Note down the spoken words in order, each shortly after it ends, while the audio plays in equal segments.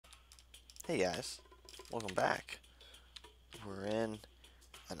Hey guys, welcome back. We're in,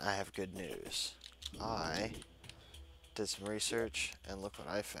 and I have good news. I did some research, and look what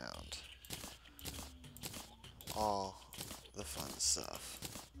I found. All the fun stuff.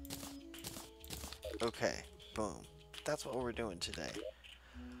 Okay, boom. That's what we're doing today.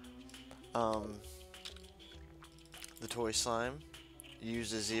 The toy slime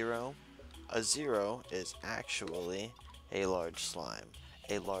used a zero. A zero is actually a large slime.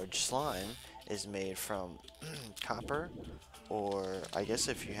 A large slime is made from copper, or I guess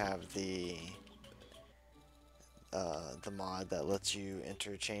if you have the mod that lets you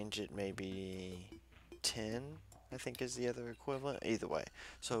interchange it, maybe 10, I think is the other equivalent. Either way,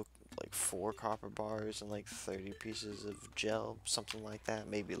 so like 4 copper bars and like 30 pieces of gel, something like that,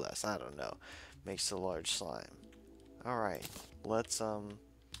 maybe less, I don't know, makes a large slime. Alright, let's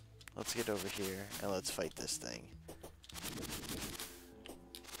get over here and let's fight this thing.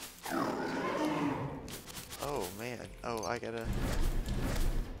 Oh man, oh, I gotta...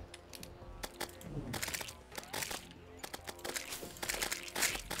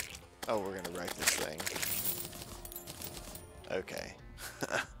 Oh, we're gonna wreck this thing. Okay.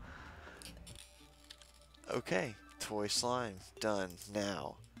 Okay, toy slime, done.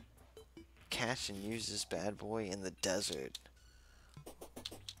 Now, catch and use this bad boy in the desert.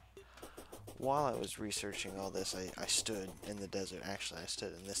 While I was researching all this, I stood in the desert. Actually, I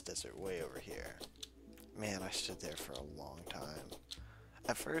stood in this desert way over here. Man, I stood there for a long time.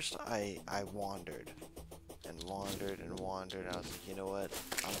 At first, I wandered and wandered and wandered. I was like, you know what?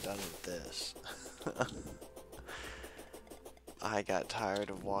 I'm done with this. I got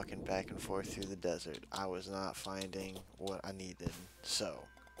tired of walking back and forth through the desert. I was not finding what I needed, so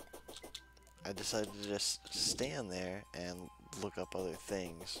I decided to just stand there and look up other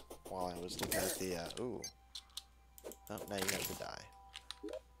things while I was looking at the, ooh. Oh, now you have to die.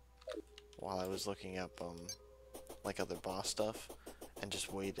 While I was looking up, like other boss stuff, and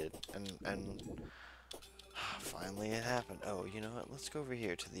just waited, and finally it happened. Oh, you know what? Let's go over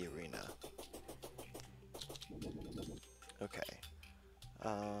here to the arena. Okay.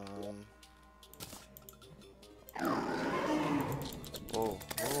 Whoa.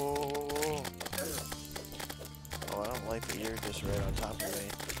 Whoa. Oh, I don't like that you're just right on top of me.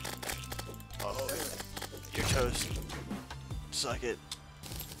 Oh, you're toast. Suck it.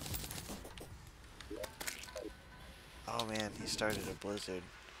 Oh man, he started a blizzard.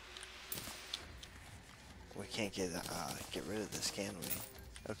 We can't get rid of this, can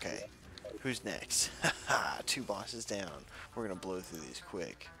we? Okay. Who's next? Haha, 2 bosses down. We're gonna blow through these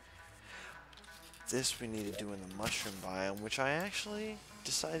quick. This we need to do in the mushroom biome, which I actually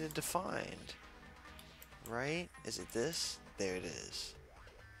decided to find. Right? Is it this? There it is.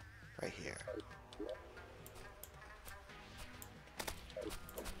 Right here.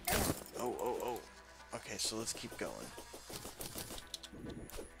 Oh, oh, oh. Okay, so let's keep going.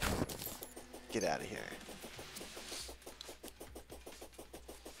 Get out of here.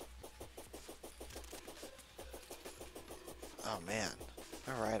 Oh man.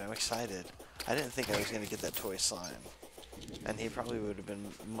 Alright, I'm excited. I didn't think I was going to get that toy slime. And he probably would have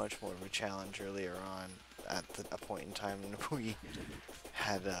been much more of a challenge earlier on at a point in time when we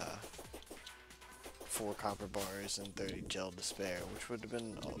had 4 copper bars and 30 gel to spare, which would have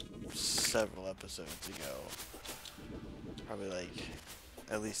been several episodes ago. Probably like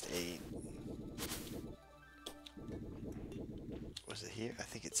at least 8. Was it here? I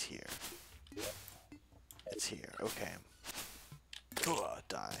think it's here. It's here. Okay.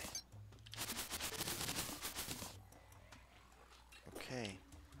 Die. Okay.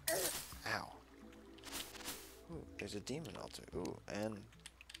 Ow. Ooh, there's a demon altar. Ooh, and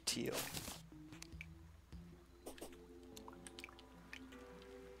teal.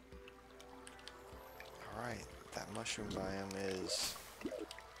 Alright, that mushroom biome is...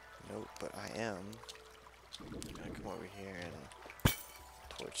 Nope, but I am gonna come over here and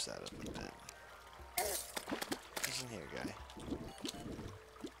torch that up a bit. Who's in here, guy?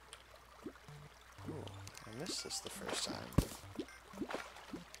 Ooh, I missed this the first time.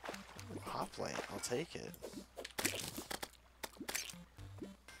 Ooh, hoplite, I'll take it.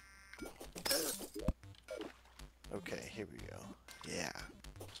 Okay, here we go. Yeah.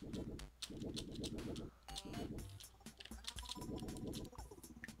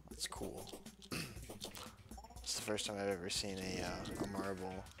 That's cool. It's the first time I've ever seen a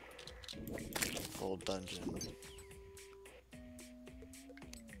marble little dungeon.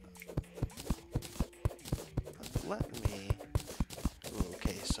 Let me... Ooh,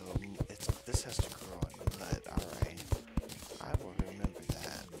 okay, so this has to grow in mud. Alright. I will remember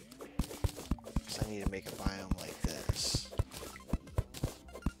that. Because I need to make a biome like this.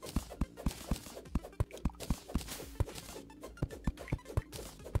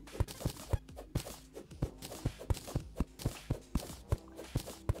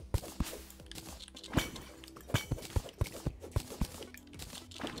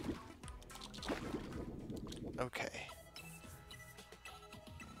 Okay.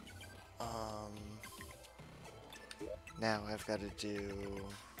 Now I've got to do...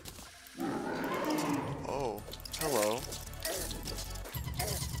 Oh, hello.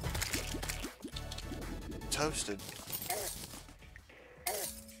 Toasted.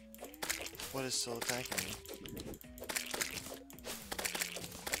 What is still attacking me?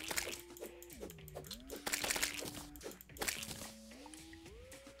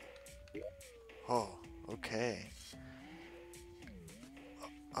 Oh, okay.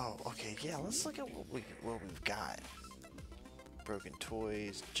 Oh, okay, yeah, let's look at what we've got. Broken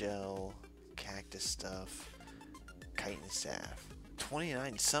toys, gel, cactus stuff, chitin staff.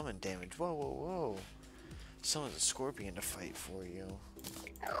 29 summon damage. Whoa, whoa, whoa. Summons a scorpion to fight for you.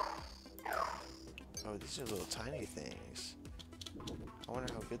 Oh, these are little tiny things. I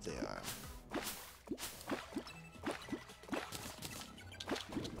wonder how good they are.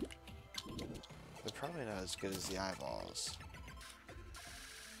 They're probably not as good as the eyeballs.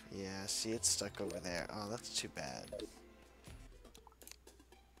 Yeah, see, it's stuck over there. Oh, that's too bad.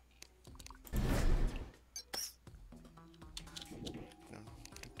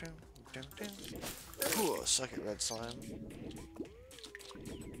 Ooh, suck it, red slime.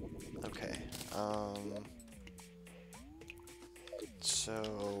 Okay,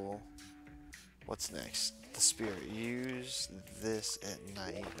 so what's next? The spirit. Use this at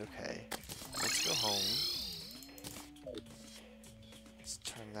night. Okay, let's go home. Let's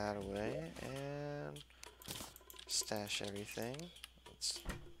turn that away and stash everything. Let's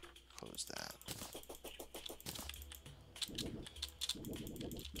close that.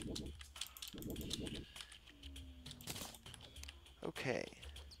 Okay.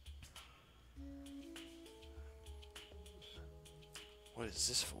 What is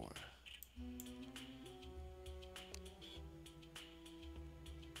this for?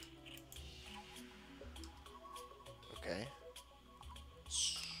 Okay.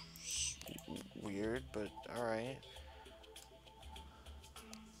 Weird, but alright.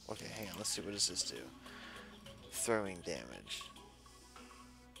 Okay, hang on. Let's see. What does this do? Throwing damage.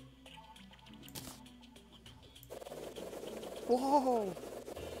 Whoa!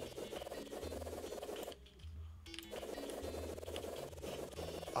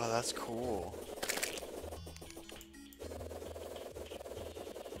 Oh, that's cool.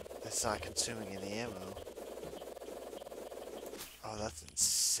 It's not consuming any ammo. Oh, that's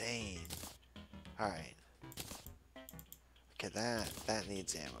insane. Alright. Okay, that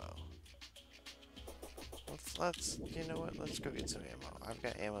needs ammo. Let's, you know what? Let's go get some ammo. I've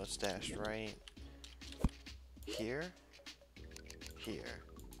got ammo stashed right here. Here.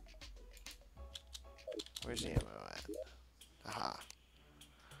 Where's the ammo at? Aha.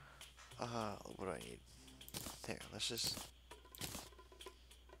 What do I need? There, let's just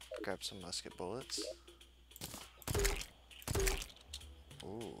grab some musket bullets.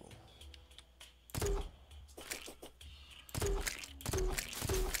 Ooh.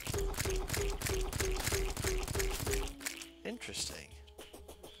 Interesting.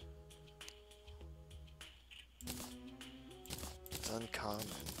 It's uncommon.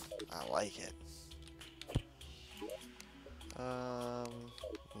 I like it.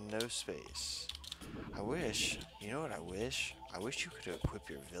 No space. I wish, you know what I wish? I wish you could equip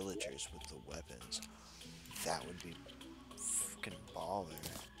your villagers with the weapons. That would be freaking baller.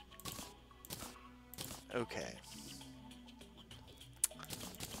 Okay.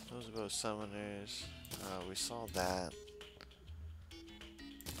 Those are both summoners. We saw that.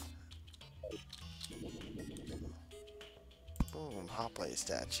 Boom, hoplite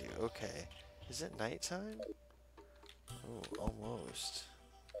statue. Okay. Is it nighttime? Oh, almost.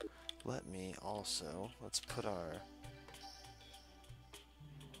 Let me also, let's put our,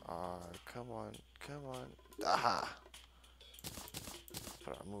 come on, aha!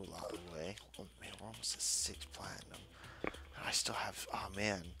 Put our moolah away. Oh man, we're almost at 6 platinum. I still have, oh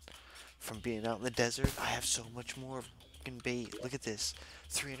man, from being out in the desert, I have so much more fucking bait. Look at this,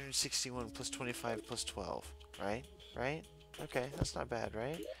 361 plus 25 plus 12, right? Right? Okay, that's not bad,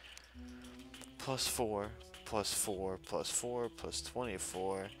 right? Plus 4, plus 4, plus 4, plus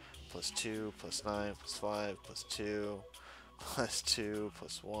 24, plus 2, plus 9, plus 5, plus 2, plus 2,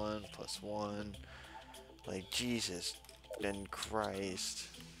 plus 1, plus 1. Like, Jesus and Christ.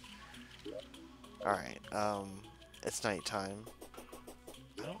 Alright, it's nighttime.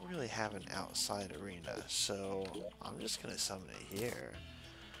 I don't really have an outside arena, so I'm just gonna summon it here.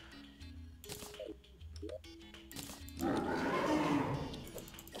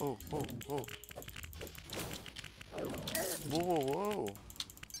 Oh, whoa, whoa. Whoa, whoa, whoa.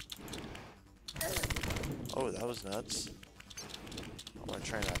 Oh, that was nuts. I want to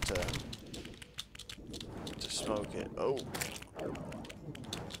try not to smoke it. Oh.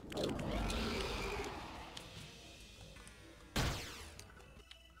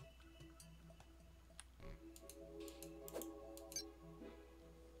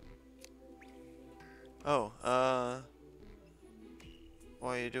 Oh,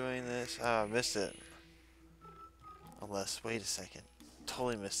 why are you doing this? Ah, I missed it. Unless, wait a second.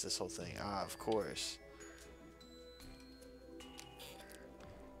 Totally missed this whole thing. Ah, of course.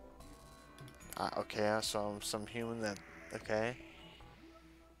 Okay, I saw some human that, okay.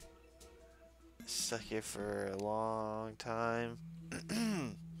 Stuck here for a long time.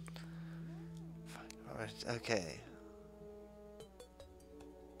 Okay.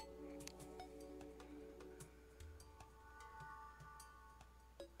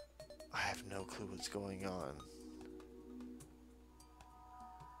 I have no clue what's going on.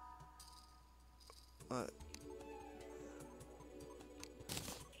 What?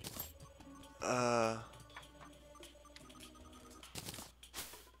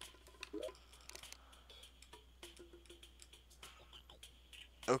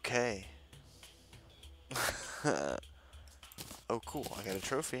 Okay. Oh, cool. I got a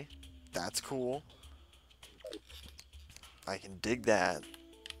trophy. That's cool. I can dig that.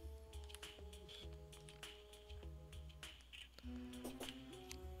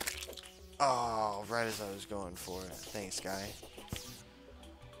 Oh, right as I was going for it. Thanks, guy.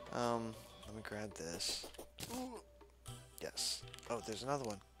 Let me grab this. Ooh. Yes. Oh, there's another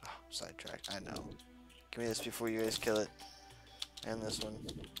one. Oh, sidetracked. I know. Give me this before you guys kill it. And this one.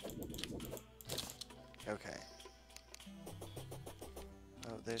 Okay.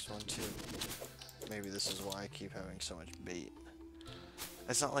 Oh, there's one too. Maybe this is why I keep having so much bait.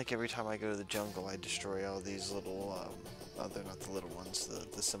 It's not like every time I go to the jungle I destroy all these little, oh, they're not the little ones,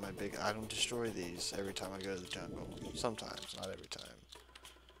 the semi-big. I don't destroy these every time I go to the jungle. Sometimes, not every time.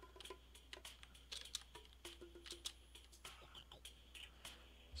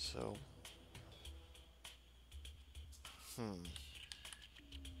 So,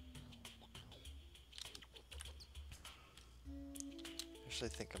 Actually,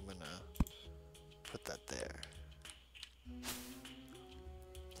 I think I'm gonna put that there.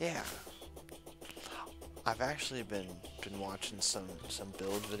 Yeah. I've actually been watching some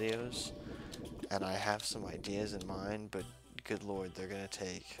build videos, and I have some ideas in mind, but good lord, they're gonna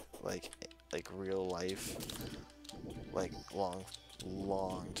take like real life, like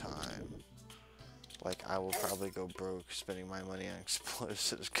long time. Like, I will probably go broke spending my money on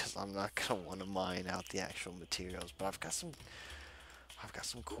explosives because I'm not gonna want to mine out the actual materials. But I've got some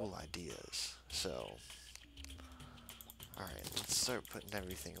cool ideas. So, all right, let's start putting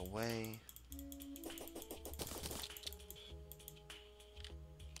everything away.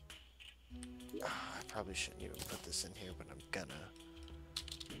 I probably shouldn't even put this in here, but I'm gonna.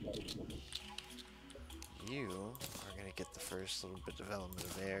 You are gonna get the first little bit of development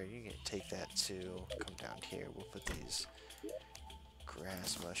of air. You can take that too. Come down here. We'll put these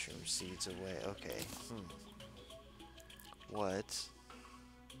grass mushroom seeds away. Okay. What?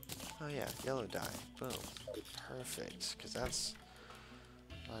 Oh yeah, yellow dye. Boom. Perfect. Because that's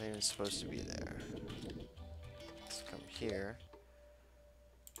not even supposed to be there. Let's come here.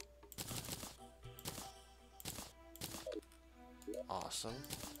 Awesome.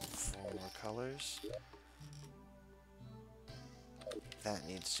 4 more colors. That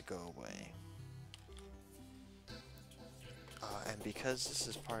needs to go away. And because this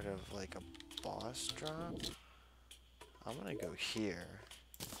is part of like a boss drop, I'm gonna go here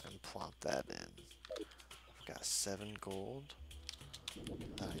and plop that in. I've got 7 gold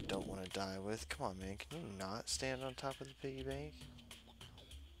that I don't want to die with. Come on, man. Can you not stand on top of the piggy bank?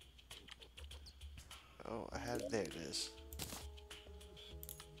 Oh, I had it. There it is.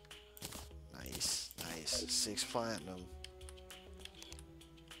 Nice, nice. 6 platinum.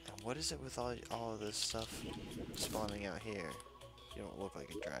 And what is it with all of this stuff spawning out here? You don't look like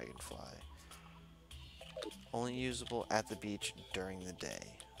a dragonfly. Only usable at the beach during the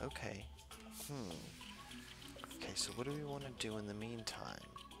day. Okay. Okay, so what do we want to do in the meantime?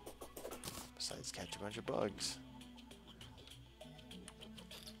 Besides catch a bunch of bugs.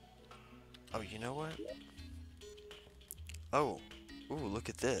 Oh, you know what? Oh. Ooh, look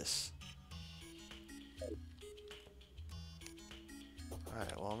at this.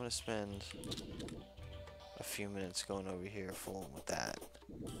 Alright, well I'm gonna spend a few minutes going over here fooling with that.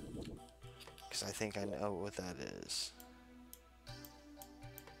 Because I think I know what that is.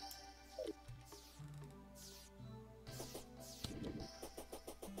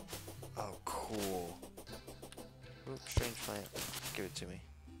 Oh, cool. Oops, strange plant. Give it to me.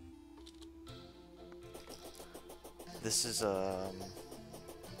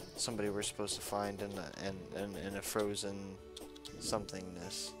 somebody we're supposed to find in a frozen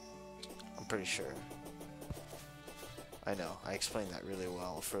somethingness. I'm pretty sure. I know, I explained that really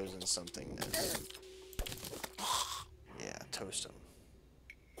well. Frozen somethingness. Yeah, toast them.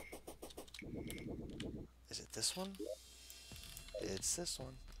 Is it this one? It's this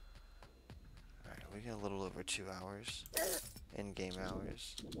one. Alright, we got a little over 2 hours. In-game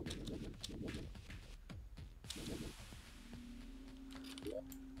hours.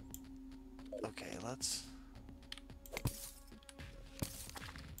 Okay, let's...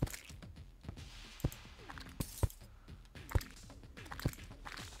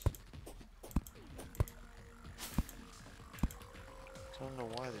 Don't know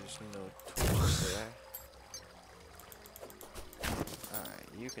why there's no torches there. Alright,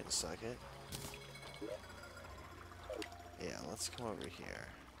 you can suck it. Yeah, let's come over here.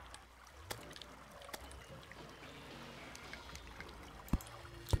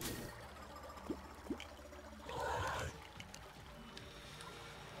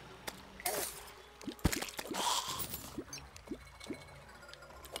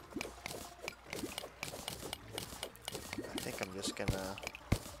 I think I'm just gonna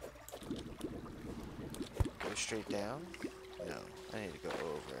go straight down. No, I need to go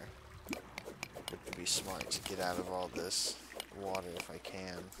over. It would be smart to get out of all this water if I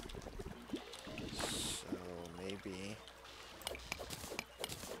can. So maybe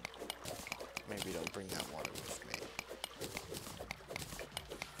don't bring that water with me.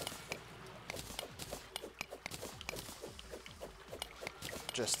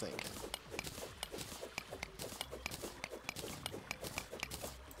 Just thinking.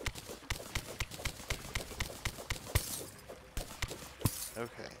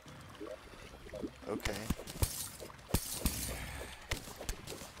 Okay. Okay.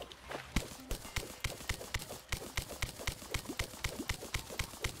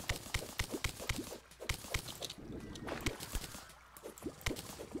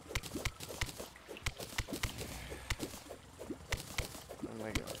 Oh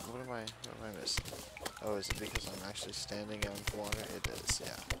my god, what am I missing? Oh, is it because I'm actually standing on water? It is,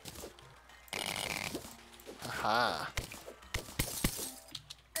 yeah. Haha!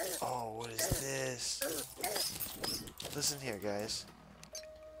 Oh, what is this? Listen here, guys.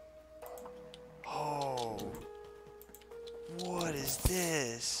 Oh, what is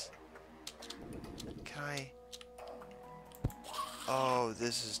this? Can I? Oh,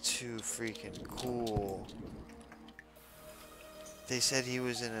 this is too freaking cool. They said he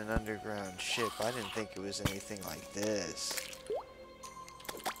was in an underground ship. I didn't think it was anything like this.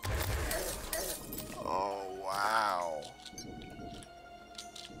 Oh, wow.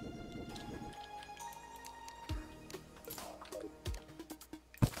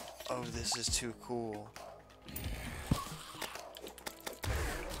 Oh, this is too cool.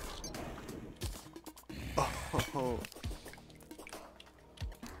 Oh.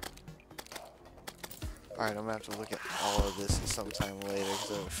 Alright, I'm gonna have to look at all of this sometime later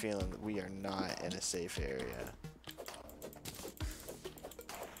because I have a feeling that we are not in a safe area.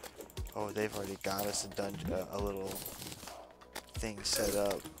 Oh, they've already got us a dungeon, a little thing set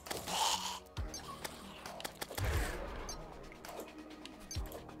up.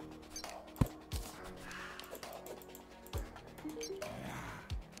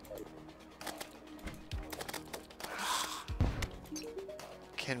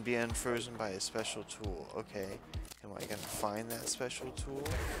 Can be unfrozen by a special tool. Okay. Am I gonna find that special tool?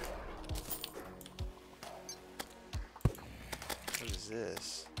 What is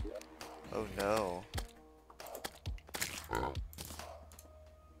this? Oh no.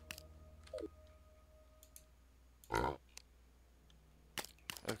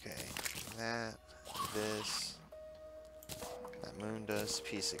 Okay. That, this, that moon dust,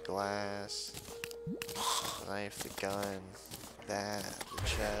 piece of glass, the knife, the gun, that, the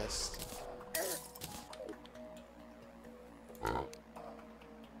chest.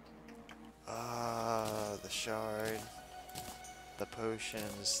 The shard, the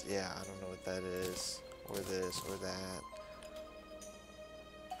potions. Yeah, I don't know what that is, or this, or that.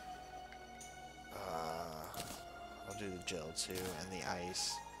 I'll do the gel too, and the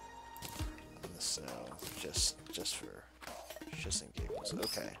ice, and the snow, just in giggles.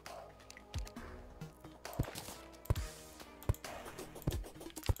 Okay.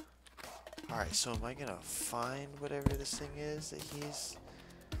 Alright, so am I gonna find whatever this thing is that he's...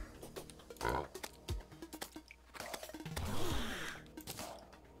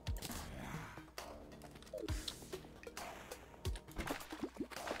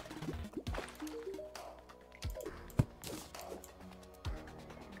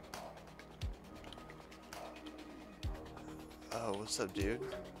 Oh, what's up, dude?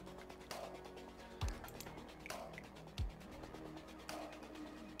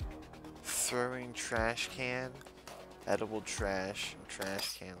 throwing trash can, edible trash, and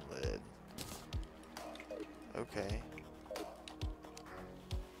trash can lid. Okay.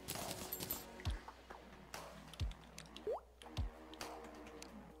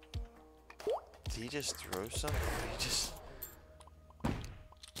 Did he just throw something? He just...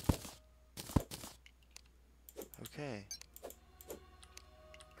 Okay.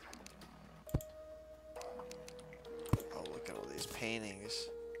 Oh, look at all these paintings.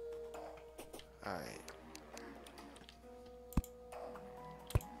 Alright.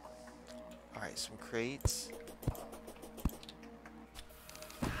 Alright, some crates.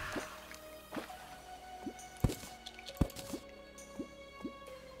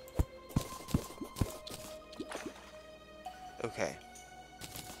 Okay.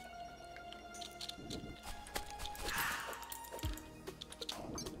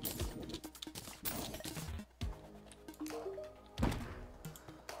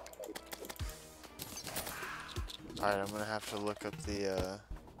 Alright, I'm gonna have to look up the,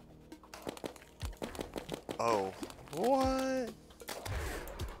 Oh. What?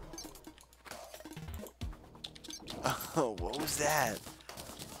 Oh, what was that?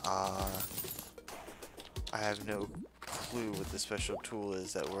 I have no clue what the special tool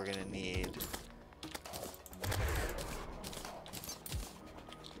is that we're gonna need.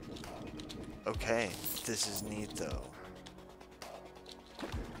 Okay, this is neat though.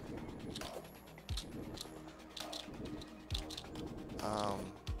 Oh,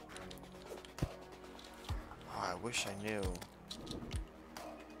 I wish I knew.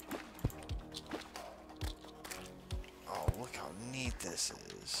 Oh, look how neat this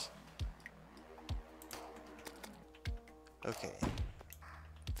is. Okay.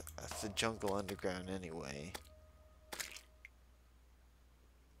 That's the jungle underground anyway.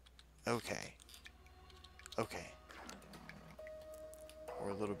 Okay. Okay.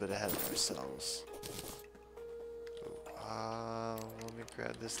 We're a little bit ahead of ourselves. Let me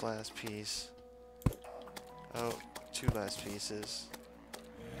grab this last piece. Oh, 2 last pieces.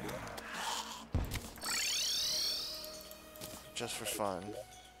 Just for fun.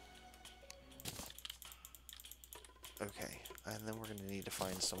 Okay, and then we're gonna need to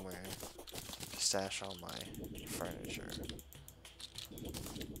find somewhere to stash all my furniture.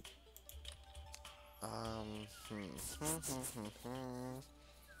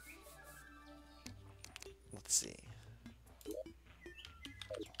 Let's see.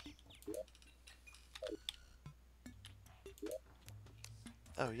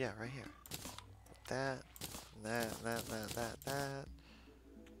 Oh yeah, right here. That.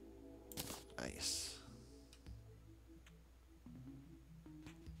 Nice.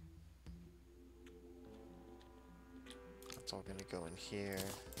 That's all gonna go in here.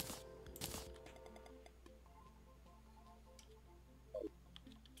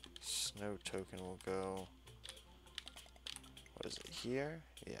 Snow token will go. What is it, here?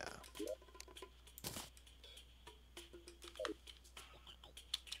 Yeah.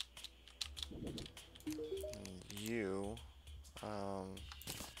 And you,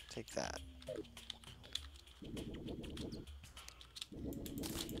 take that.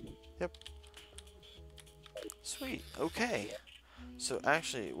 Yep. Sweet, okay. So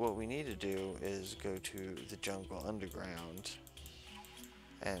actually, what we need to do is go to the jungle underground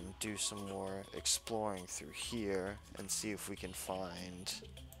and do some more exploring through here and see if we can find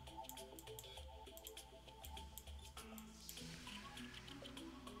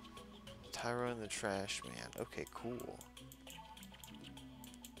Tyro and the Trash Man. Okay, cool.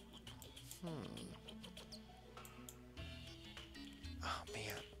 Oh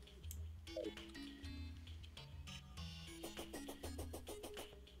man.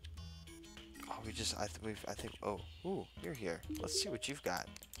 Oh, I think. Oh, ooh, you're here. Let's see what you've got.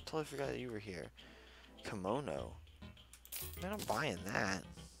 Totally forgot that you were here. Kimono. Man, I'm buying that.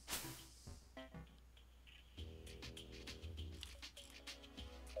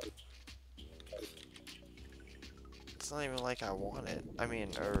 It's not even like I want it. I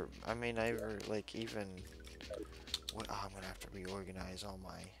mean, I may never, like, even... What, oh, I'm gonna have to reorganize all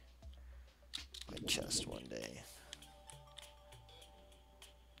my chest one day.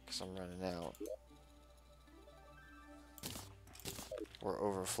 Because I'm running out. Or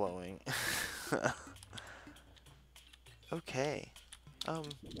overflowing. Okay.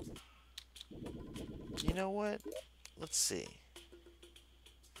 You know what? Let's see.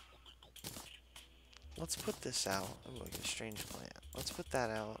 Let's put this out. Oh, like a strange plant. Let's put that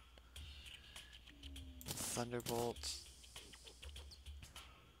out. Thunderbolt.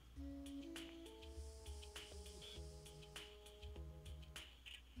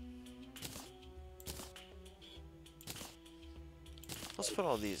 Let's put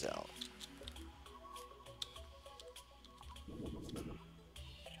all these out.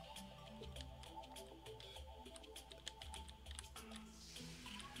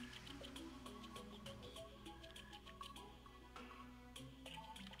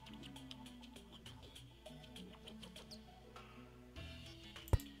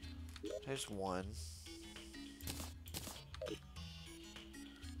 There's one.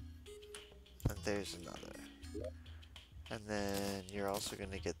 And there's another. And then you're also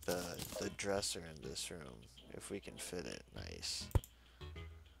going to get the dresser in this room, if we can fit it. Nice.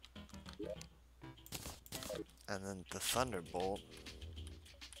 And then the thunderbolt,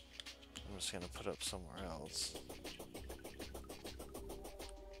 I'm just going to put up somewhere else.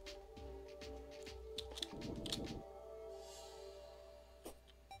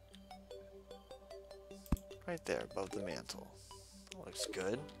 Right there, above the mantle. That looks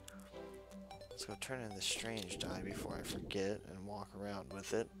good. Let's go turn in the strange die before I forget and walk around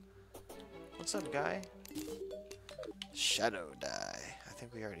with it. What's up, guy? Shadow die. I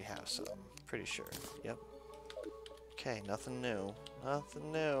think we already have some. Pretty sure. Yep. Okay, nothing new.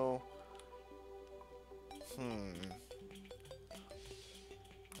 Nothing new.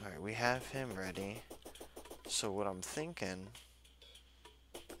 Alright, we have him ready. So what I'm thinking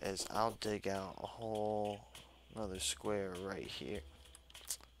is I'll dig out a whole another square right here.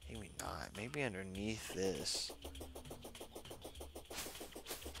 Maybe not. Maybe underneath this.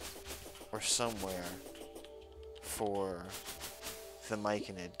 Or somewhere for the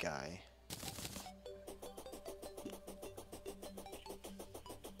Myconid guy.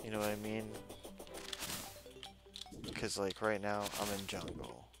 You know what I mean? Because like right now I'm in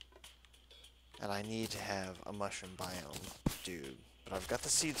jungle. And I need to have a mushroom biome, dude. But I've got the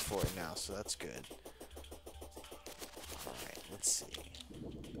seeds for it now, so that's good. Alright, let's see.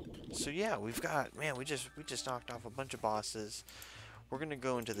 So yeah, we've got, man, we just knocked off a bunch of bosses. We're gonna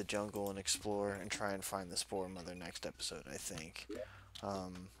go into the jungle and explore and try and find the Spore Mother next episode, I think.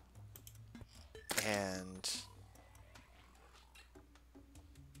 And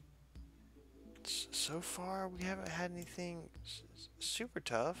so far we haven't had anything super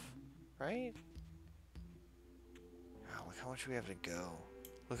tough, right? Oh, look how much we have to go.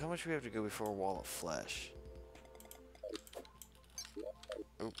 Look how much we have to go before a wall of flesh.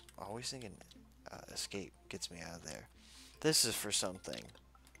 Oop, always thinking escape gets me out of there. This is for something.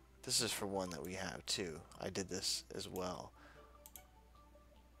 This is for one that we have too. I did this as well.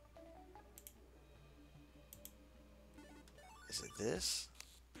 Is it this?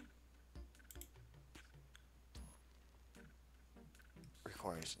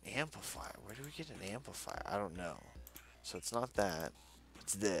 Requires an amplifier. Where do we get an amplifier? I don't know. So it's not that.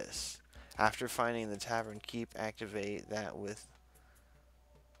 It's this. After finding the tavern keep, activate that with...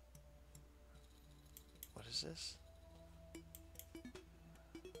 What is this?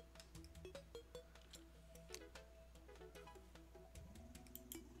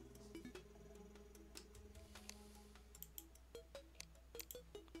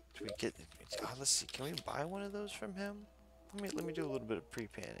 Do we get... Oh, let's see. Can we buy one of those from him? Let me do a little bit of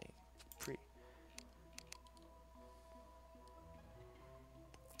pre-panning.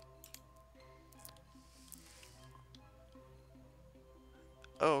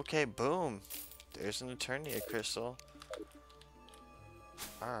 Oh, okay, boom. There's an Eternia crystal.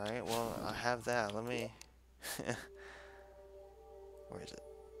 Alright, well, I have that. Let me... Where is it?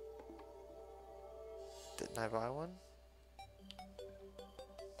 Didn't I buy one?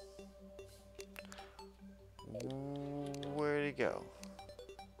 Where'd it go?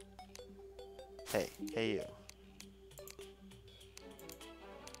 Hey, hey you.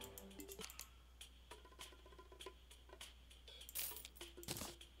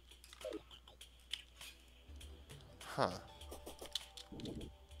 Huh.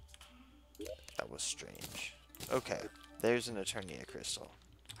 That was strange. Okay, there's an Eternia crystal.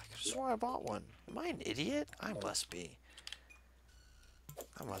 I could have sworn I bought one. Am I an idiot? I must be.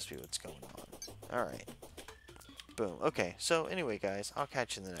 That must be what's going on. Alright. Boom. Okay, so anyway, guys, I'll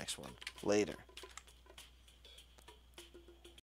catch you in the next one. Later.